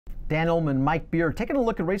Dan Illman, Mike Beer, taking a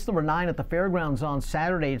look at race number 9 at the fairgrounds on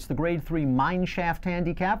Saturday. It's the Grade 3 Mineshaft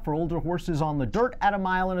Handicap for older horses on the dirt at 1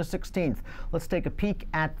 mile and a 16th. Let's take a peek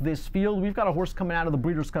at this field. We've got a horse coming out of the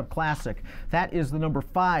Breeders' Cup Classic. That is the number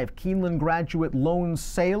 5, Keeneland graduate Lone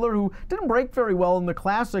Sailor, who didn't break very well in the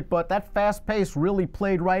Classic, but that fast pace really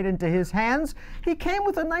played right into his hands. He came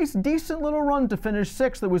with a nice, decent little run to finish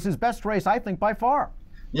 6th. It was his best race, I think, by far.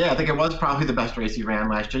 Yeah, I think it was probably the best race he ran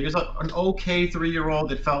last year. He was an okay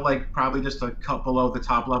 3-year-old. It felt like probably just a cut below the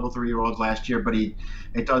top level 3-year-olds last year, but it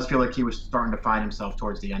does feel like he was starting to find himself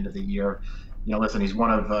towards the end of the year. You know, listen, he's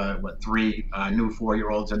one of 3 new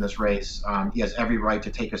 4-year-olds in this race. He has every right to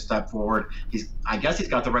take a step forward. I guess he's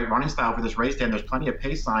got the right running style for this race, Dan. There's plenty of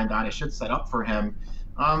pace signed on. It should set up for him.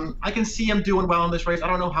 I can see him doing well in this race. I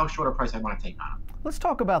don't know how short a price I want to take on him. Let's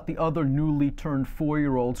talk about the other newly turned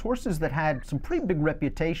 4-year-olds, horses that had some pretty big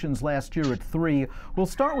reputations last year at 3. We'll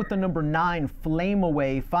start with the number 9, Flame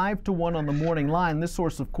Away, 5-1 on the morning line. This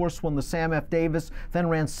horse, of course, won the Sam F. Davis, then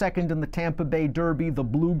ran 2nd in the Tampa Bay Derby, the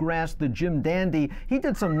Bluegrass, the Jim Dandy. He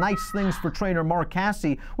did some nice things for trainer Mark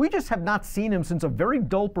Casse. We just have not seen him since a very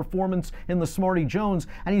dull performance in the Smarty Jones,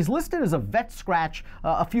 and he's listed as a vet scratch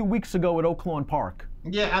a few weeks ago at Oaklawn Park.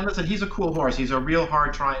 Yeah, and listen, he's a cool horse. He's a real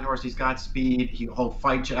hard-trying horse. He's got speed. He'll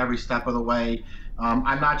fight you every step of the way.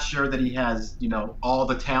 I'm not sure that he has, all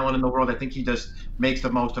the talent in the world. I think he just makes the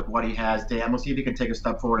most of what he has. Dan, we'll see if he can take a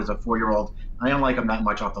step forward as a 4-year-old. I don't like him that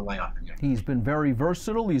much off the layoff. He's been very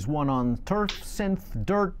versatile. He's won on turf, synth,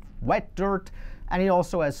 dirt, wet dirt, and he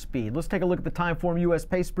also has speed. Let's take a look at the Timeform US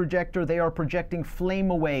Pace Projector. They are projecting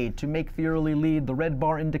Flame Away to make the early lead. The red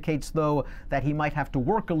bar indicates, though, that he might have to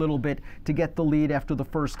work a little bit to get the lead after the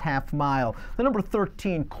first half mile. The number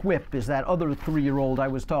 13, Quip, is that other 3-year-old I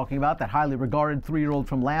was talking about, that highly regarded 3-year-old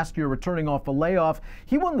from last year returning off a layoff.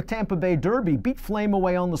 He won the Tampa Bay Derby, beat Flame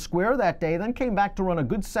Away on the square that day, then came back to run a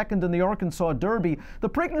good 2nd in the Arkansas Derby. The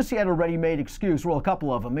Preakness, he had a ready-made excuse, well, a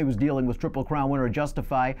couple of them. He was dealing with Triple Crown winner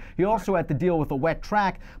Justify. He also had to deal with a wet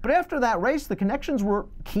track, but after that race, the connections were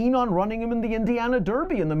keen on running him in the Indiana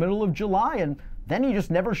Derby in the middle of July, and then he just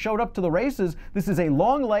never showed up to the races. This is a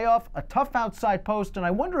long layoff, a tough outside post, and I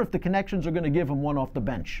wonder if the connections are going to give him one off the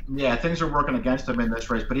bench. Yeah, things are working against him in this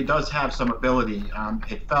race, but he does have some ability.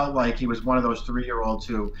 It felt like he was one of those 3-year-olds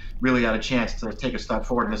who really had a chance to take a step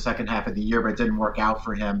forward in the second half of the year, but it didn't work out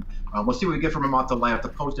for him. We'll see what we get from him off the layoff. The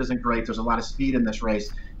post isn't great. There's a lot of speed in this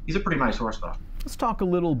race. He's a pretty nice horse, though. Let's talk a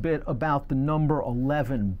little bit about the number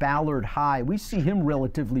 11, Ballard High. We see him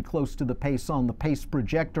relatively close to the pace on the pace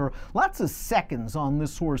projector. Lots of seconds on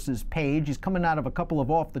this horse's page. He's coming out of a couple of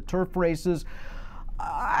off-the-turf races.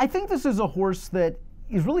 I think this is a horse that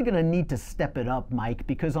he's really going to need to step it up, Mike,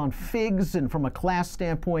 because on figs and from a class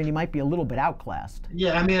standpoint, he might be a little bit outclassed.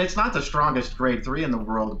 Yeah, I mean, it's not the strongest grade 3 in the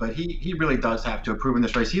world, but he really does have to improve in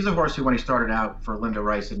this race. He's a horse who, when he started out for Linda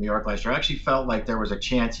Rice in New York last year, I actually felt like there was a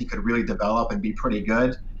chance he could really develop and be pretty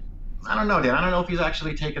good. I don't know, Dan. I don't know if he's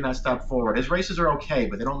actually taken that step forward. His races are okay,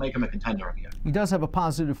 but they don't make him a contender yet. He does have a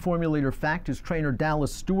positive formulator fact. His trainer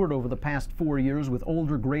Dallas Stewart over the past 4 years with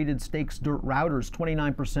older graded stakes dirt routers,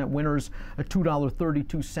 29% winners, a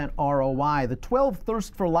 $2.32 ROI. The 12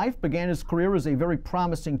 Thirst for Life began his career as a very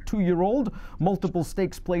promising 2-year-old. Multiple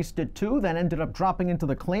stakes placed at 2, then ended up dropping into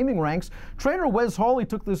the claiming ranks. Trainer Wes Hawley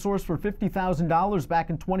took this horse for $50,000 back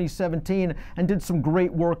in 2017 and did some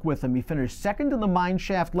great work with him. He finished 2nd in the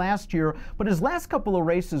Mineshaft last year, but his last couple of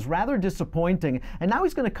races rather disappointing, and now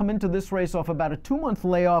he's going to come into this race off about a 2-month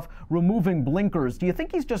layoff, removing blinkers. Do you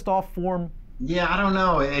think he's just off form? Yeah, I don't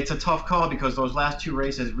know. It's a tough call because those last 2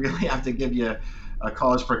 races really have to give you a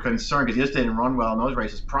cause for concern because he just didn't run well in those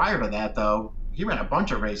races. Prior to that, though, he ran a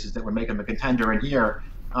bunch of races that would make him a contender in here.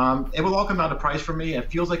 It will all come down to price for me. It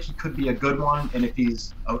feels like he could be a good one, and if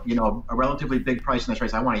he's a relatively big price in this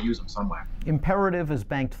race, I want to use him somewhere. Imperative has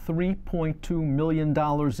banked $3.2 million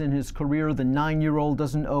in his career. The 9-year-old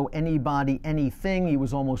doesn't owe anybody anything. He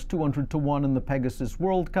was almost 200-1 in the Pegasus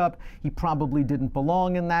World Cup. He probably didn't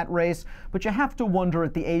belong in that race, but you have to wonder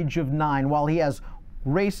at the age of 9, while he has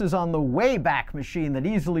races on the Wayback Machine that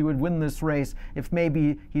easily would win this race, if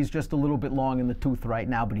maybe he's just a little bit long in the tooth right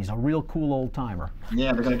now, but he's a real cool old timer.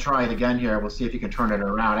 Yeah, they're going to try it again here. We'll see if he can turn it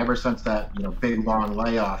around. Ever since that big long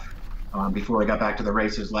layoff before he got back to the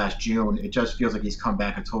races last June, it just feels like he's come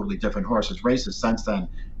back a totally different horse. His races since then,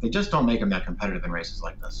 they just don't make him that competitive in races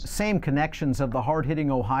like this. Same connections of the hard-hitting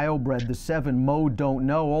Ohio bred, the 7 Mo Don't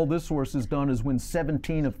Know. All this horse has done is win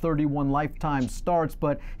 17 of 31 lifetime starts,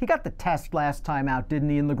 but he got the test last time out, didn't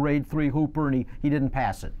he, in the Grade 3 Hooper, and he didn't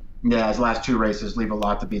pass it. Yeah, his last two races leave a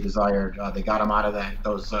lot to be desired. They got him out of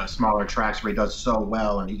those smaller tracks where he does so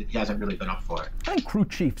well, and he hasn't really been up for it. I think Crew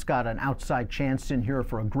Chief's got an outside chance in here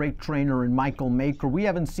for a great trainer in Michael Maker. We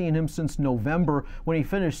haven't seen him since November when he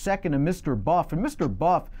finished second in Mr. Buff, and Mr.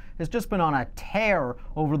 Buff has just been on a tear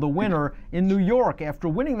over the winter in New York. After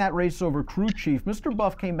winning that race over Crew Chief, Mr.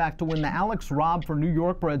 Buff came back to win the Alex Robb for New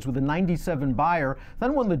York Breds with a 97 Beyer,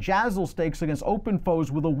 then won the Jazzle Stakes against Open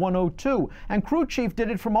Foes with a 102. And Crew Chief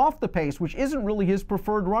did it from off the pace, which isn't really his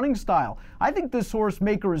preferred running style. I think this horse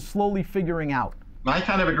Maker is slowly figuring out. I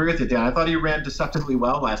kind of agree with you, Dan. I thought he ran deceptively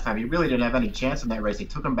well last time. He really didn't have any chance in that race. He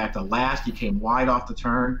took him back to last. He came wide off the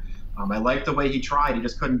turn. I liked the way he tried. He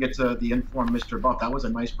just couldn't get to the informed Mr. Buff. That was a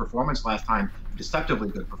nice performance last time. Deceptively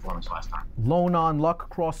good performance last time. Lone on Luck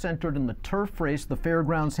cross-centered in the turf race, the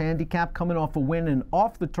Fairgrounds Handicap, coming off a win in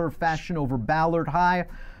off-the-turf fashion over Ballard High.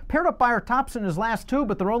 Paired up Beyer tops in his last two,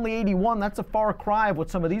 but they're only 81. That's a far cry of what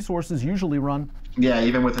some of these horses usually run. Yeah,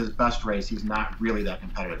 even with his best race, he's not really that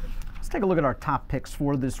competitive. Let's take a look at our top picks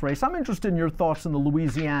for this race. I'm interested in your thoughts on the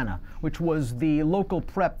Louisiana, which was the local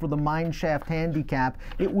prep for the Mineshaft Handicap.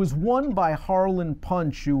 It was won by Harlan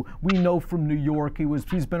Punch, who we know from New York.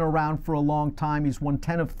 He's been around for a long time. He's won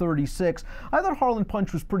 10 of 36. I thought Harlan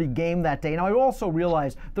Punch was pretty game that day. Now, I also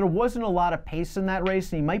realized there wasn't a lot of pace in that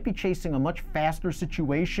race, and he might be chasing a much faster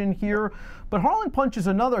situation here. But Harlan Punch is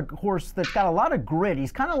another horse that's got a lot of grit.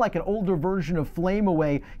 He's kind of like an older version of Flame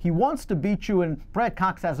Away. He wants to beat you, and Brad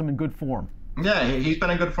Cox has him in good form. Yeah, he's been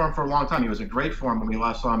in good form for a long time. He was in great form when we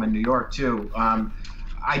last saw him in New York, too.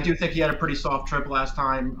 I do think he had a pretty soft trip last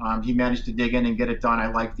time. He managed to dig in and get it done. I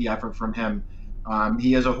like the effort from him.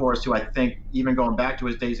 He is a horse who I think, even going back to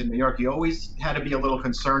his days in New York, he always had to be a little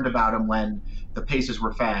concerned about him when the paces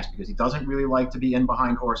were fast, because he doesn't really like to be in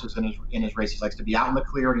behind horses in his race. He likes to be out in the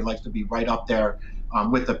clear, and he likes to be right up there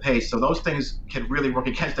with the pace. So those things can really work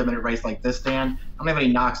against him in a race like this, Dan. I don't have any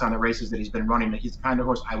knocks on the races that he's been running. He's the kind of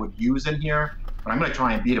horse I would use in here, but I'm going to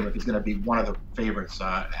try and beat him if he's going to be one of the favorites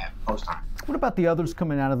at post time. What about the others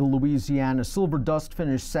coming out of the Louisiana? Silver Dust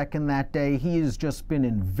finished second that day. He has just been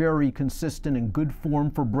in very consistent and good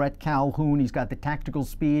form for Brett Calhoun. He's got the tactical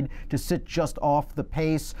speed to sit just off the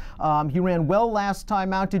pace. He ran well last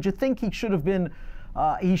time out. Did you think he should have been?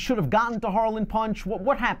 He should have gotten to Harlan Punch.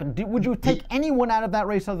 What happened? Would you take anyone out of that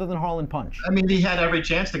race other than Harlan Punch? I mean, he had every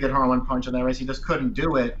chance to get Harlan Punch in that race. He just couldn't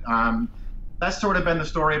do it. That's sort of been the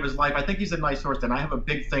story of his life. I think he's a nice horse, and I have a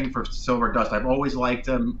big thing for Silver Dust. I've always liked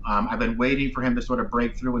him. I've been waiting for him to sort of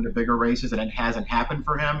break through into bigger races, and it hasn't happened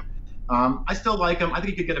for him. I still like him. I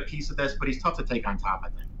think he could get a piece of this, but he's tough to take on top, I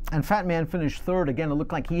think. And Fat Man finished third. Again, it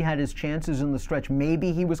looked like he had his chances in the stretch.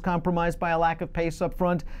 Maybe he was compromised by a lack of pace up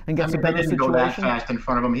front and gets a better situation. He didn't go that fast in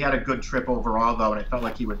front of him. He had a good trip overall, though, and it felt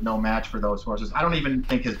like he was no match for those horses. I don't even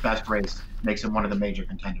think his best race makes him one of the major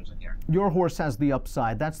contenders in here. Your horse has the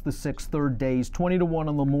upside. That's the 6th, third day. He's 20-1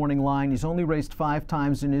 on the morning line. He's only raced 5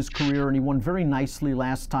 times in his career, and he won very nicely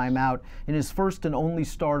last time out in his first and only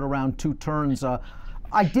start around 2 turns.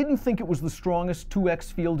 I didn't think it was the strongest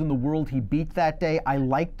 2X field in the world he beat that day. I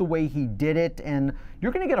liked the way he did it, and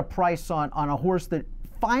you're going to get a price on a horse that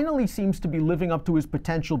finally seems to be living up to his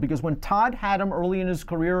potential, because when Todd had him early in his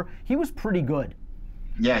career, he was pretty good.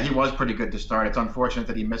 Yeah, he was pretty good to start. It's unfortunate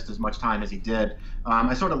that he missed as much time as he did.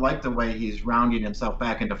 I sort of like the way he's rounding himself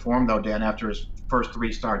back into form, though, Dan, after his first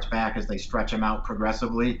 3 starts back as they stretch him out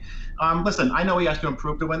progressively. Listen, I know he has to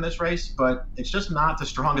improve to win this race, but it's just not the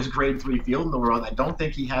strongest grade 3 field in the world. I don't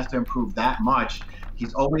think he has to improve that much.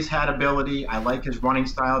 He's always had ability. I like his running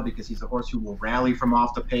style because he's a horse who will rally from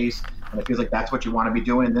off the pace, and it feels like that's what you want to be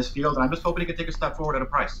doing in this field. And I'm just hoping he can take a step forward at a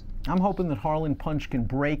price. I'm hoping that Harlan Punch can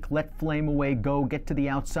break, let Flame Away go, get to the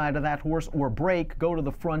outside of that horse, or break, go to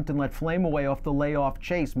the front, and let Flame Away off the layoff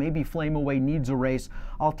chase. Maybe Flame Away needs a race.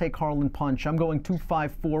 I'll take Harlan Punch. I'm going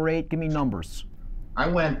 2-5-4-8. Give me numbers. I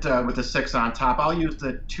went with the 6 on top. I'll use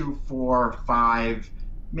the 2-4-5,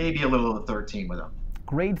 maybe a little of the 13 with him.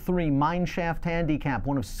 Grade 3 Mineshaft Handicap,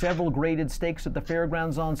 one of several graded stakes at the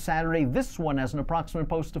Fairgrounds on Saturday. This one has an approximate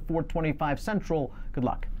post of 425 Central. Good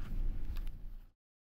luck.